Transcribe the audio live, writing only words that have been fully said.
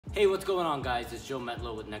Hey, what's going on, guys? It's Joe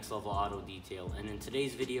Metlow with Next Level Auto Detail, and in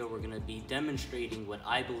today's video we're going to be demonstrating what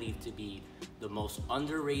I believe to be the most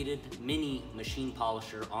underrated mini machine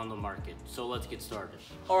polisher on the market. So let's get started.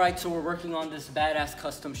 Alright, so we're working on this badass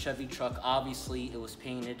custom Chevy truck. Obviously it was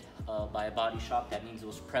painted by a body shop. That means it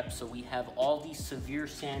was prepped, so we have all these severe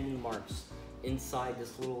sanding marks inside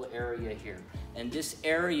this little area here, and this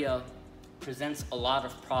area presents a lot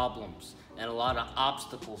of problems and a lot of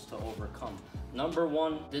obstacles to overcome. Number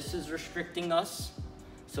one, this is restricting us.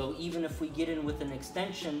 So even if we get in with an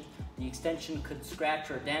extension, the extension could scratch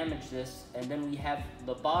or damage this. And then we have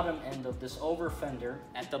the bottom end of this over fender.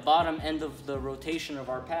 At the bottom end of the rotation of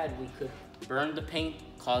our pad, we could burn the paint,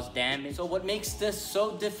 cause damage. So what makes this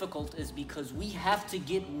so difficult is because we have to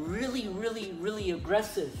get really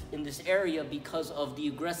aggressive in this area because of the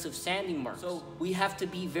aggressive sanding marks. So we have to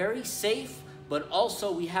be very safe, but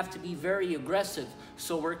also we have to be very aggressive.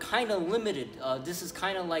 So we're kind of limited. This is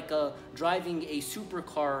kind of like driving a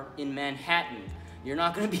supercar in Manhattan. You're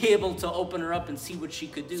not gonna be able to open her up and see what she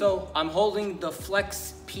could do. So I'm holding the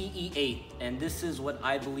Flex PE-8, and this is what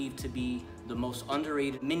I believe to be the most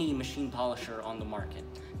underrated mini machine polisher on the market.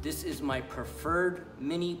 This is my preferred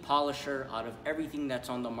mini polisher out of everything that's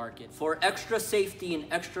on the market. For extra safety and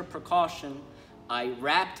extra precaution, I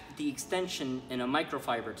wrapped the extension in a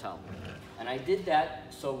microfiber towel. And I did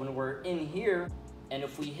that so when we're in here, and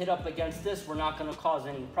if we hit up against this, we're not gonna cause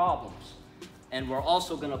any problems. And we're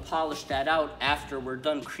also gonna polish that out after we're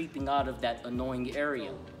done creeping out of that annoying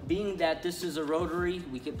area. Being that this is a rotary,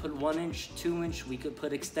 we could put 1 inch, 2 inch, we could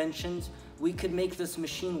put extensions. We could make this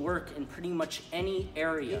machine work in pretty much any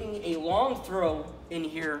area. Getting a long throw in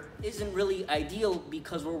here isn't really ideal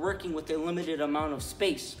because we're working with a limited amount of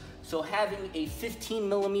space. So having a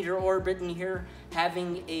 15mm orbit in here,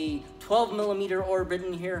 having a 12mm orbit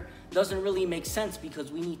in here doesn't really make sense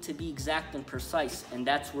because we need to be exact and precise, and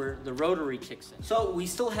that's where the rotary kicks in. So we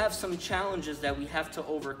still have some challenges that we have to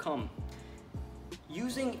overcome.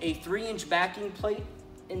 Using a 3-inch backing plate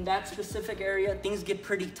in that specific area, things get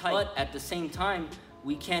pretty tight. But at the same time,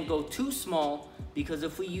 we can't go too small, because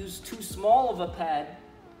if we use too small of a pad,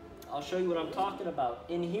 I'll show you what I'm talking about.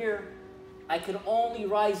 In here, I could only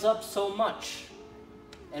rise up so much,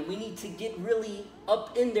 and we need to get really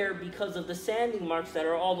up in there because of the sanding marks that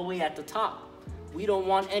are all the way at the top. We don't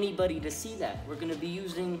want anybody to see that. We're gonna be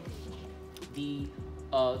using the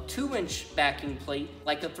 2-inch backing plate,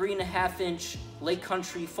 like a 3.5-inch Lake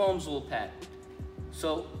Country Foamswool pad.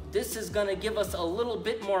 So this is gonna give us a little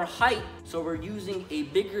bit more height, so we're using a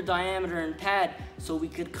bigger diameter in pad so we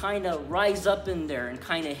could kind of rise up in there and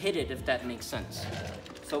kind of hit it, if that makes sense.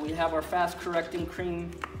 So we have our fast correcting cream,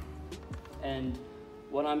 and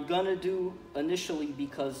what I'm gonna do initially,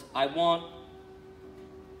 because I want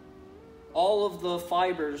all of the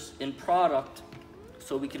fibers in product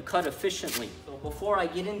so we can cut efficiently. So before I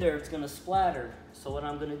get in there, it's gonna splatter. So what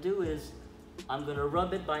I'm gonna do is, I'm gonna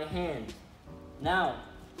rub it by hand. Now,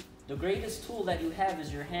 the greatest tool that you have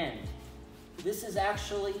is your hand. This is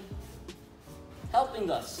actually helping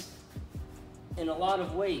us in a lot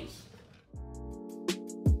of ways.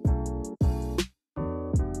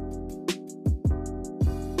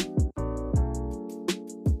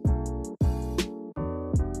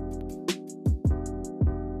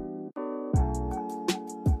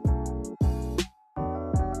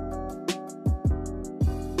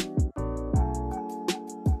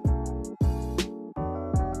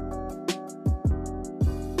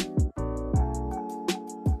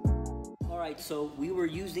 So we were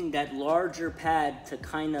using that larger pad to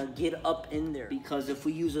kind of get up in there, because if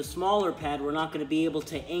we use a smaller pad, we're not going to be able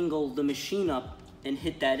to angle the machine up and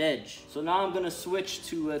hit that edge. So now I'm going to switch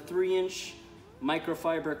to a 3-inch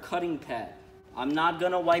microfiber cutting pad. I'm not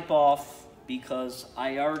going to wipe off because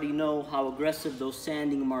I already know how aggressive those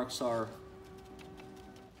sanding marks are.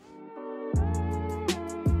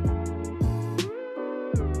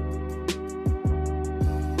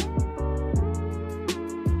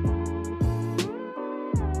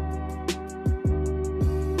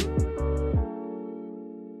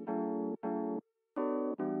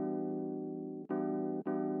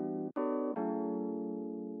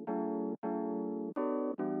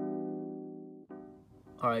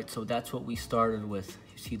 All right, so that's what we started with.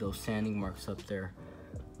 You see those sanding marks up there.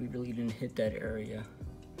 We really didn't hit that area.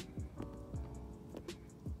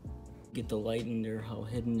 Get the light in there, how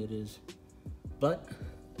hidden it is. But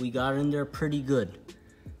we got in there pretty good.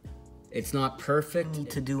 It's not perfect.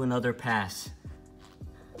 Need to do another pass.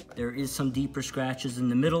 There is some deeper scratches in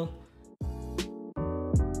the middle.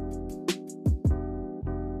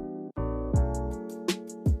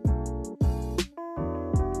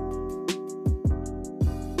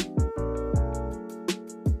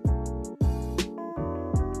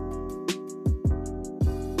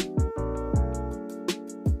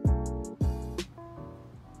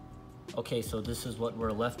 Okay, so this is what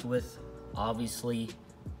we're left with. Obviously,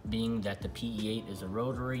 being that the PE-8 is a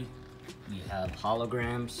rotary, we have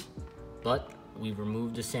holograms, but we've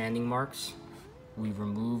removed the sanding marks. We've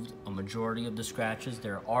removed a majority of the scratches.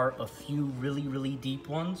 There are a few really deep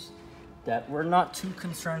ones that we're not too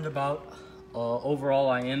concerned about. Overall,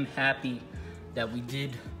 I am happy that we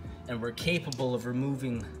did and we're capable of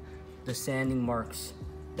removing the sanding marks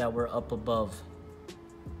that were up above.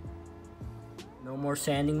 No more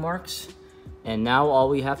sanding marks. And now all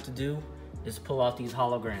we have to do is pull out these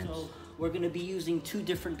holograms. So we're gonna be using 2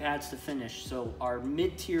 different pads to finish. So our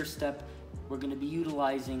mid-tier step, we're gonna be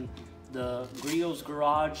utilizing the Griot's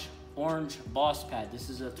Garage orange boss pad. This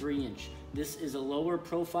is a 3-inch. This is a lower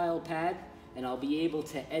profile pad, and I'll be able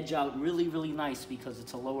to edge out really nice because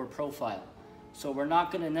it's a lower profile. So we're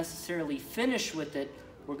not gonna necessarily finish with it.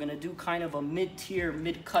 We're gonna do kind of a mid-tier,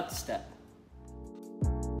 mid-cut step.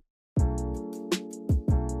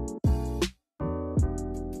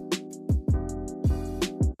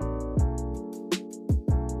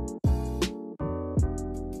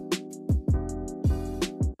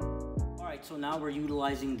 So now we're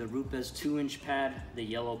utilizing the Rupes 2-inch pad, the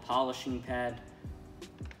yellow polishing pad.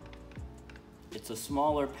 It's a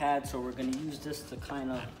smaller pad, so we're gonna use this to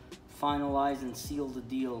kind of finalize and seal the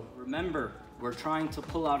deal. Remember, we're trying to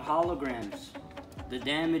pull out holograms. The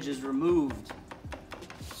damage is removed.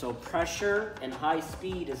 So pressure and high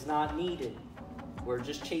speed is not needed. We're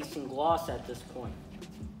just chasing gloss at this point.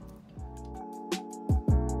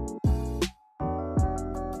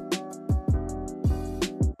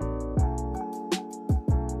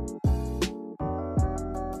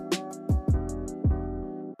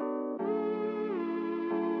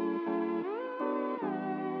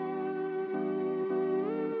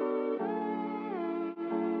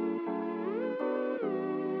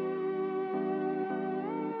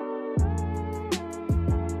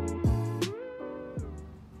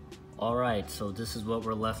 All right, so this is what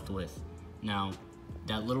we're left with. Now,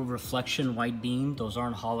 that little reflection white beam, those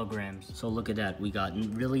aren't holograms. So look at that, we got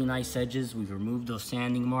really nice edges. We've removed those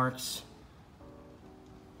sanding marks.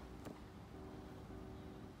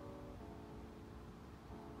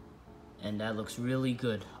 And that looks really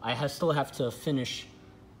good. I still have to finish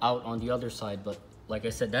out on the other side, but like I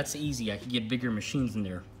said, that's easy. I could get bigger machines in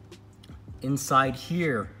there. Inside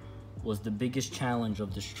here was the biggest challenge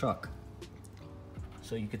of this truck.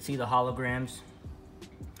 So you could see the holograms.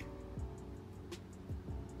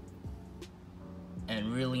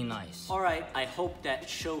 And really nice. All right, I hope that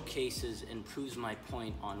showcases and proves my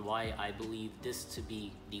point on why I believe this to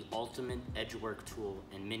be the ultimate edge work tool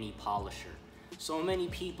and mini polisher. So many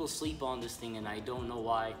people sleep on this thing and I don't know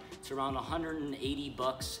why. It's around 180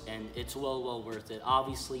 bucks and it's well worth it.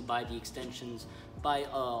 Obviously buy the extensions, buy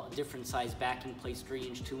a different size backing plates,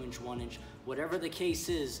 3-inch, 2-inch, 1-inch. Whatever the case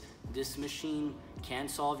is, this machine can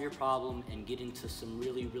solve your problem and get into some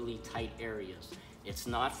really tight areas. It's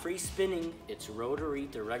not free spinning, it's rotary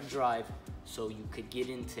direct drive, so you could get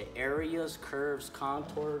into areas, curves,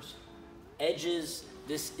 contours, edges.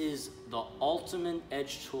 This is the ultimate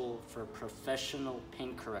edge tool for professional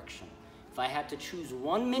paint correction. If I had to choose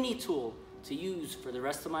one mini tool to use for the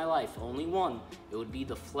rest of my life, only one, it would be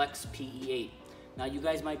the Flex PE-8. Now you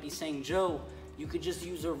guys might be saying, Joe, you could just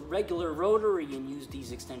use a regular rotary and use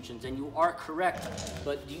these extensions, and you are correct.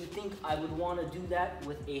 But do you think I would want to do that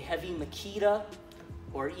with a heavy Makita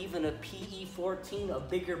or even a PE-14, a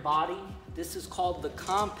bigger body? This is called the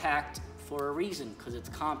compact for a reason, because it's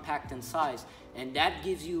compact in size, and that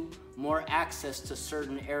gives you more access to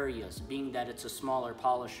certain areas, being that it's a smaller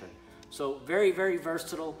polisher. So very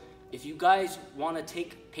versatile. If you guys want to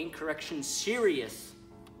take paint correction serious,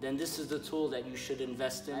 then this is the tool that you should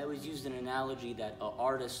invest in. I always use an analogy that an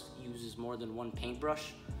artist uses more than one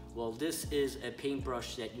paintbrush. Well, this is a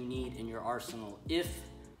paintbrush that you need in your arsenal if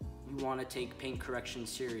you want to take paint correction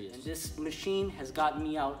serious. And this machine has gotten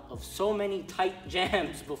me out of so many tight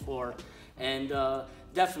jams before, and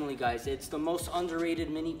definitely guys, it's the most underrated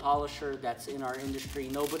mini polisher that's in our industry.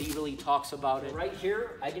 Nobody really talks about it. Right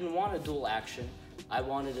here, I didn't want a dual action. I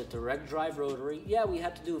wanted a direct drive rotary. Yeah, we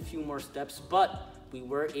had to do a few more steps, but we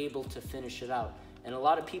were able to finish it out. And a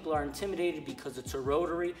lot of people are intimidated because it's a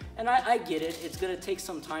rotary, and I get it. It's gonna take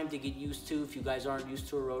some time to get used to if you guys aren't used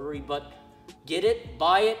to a rotary, but get it,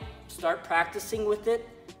 buy it, start practicing with it,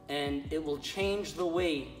 and it will change the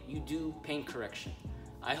way you do paint correction.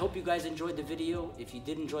 I hope you guys enjoyed the video. If you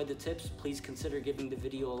did enjoy the tips, please consider giving the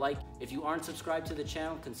video a like. If you aren't subscribed to the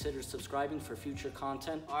channel, consider subscribing for future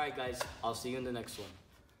content. All right guys, I'll see you in the next one.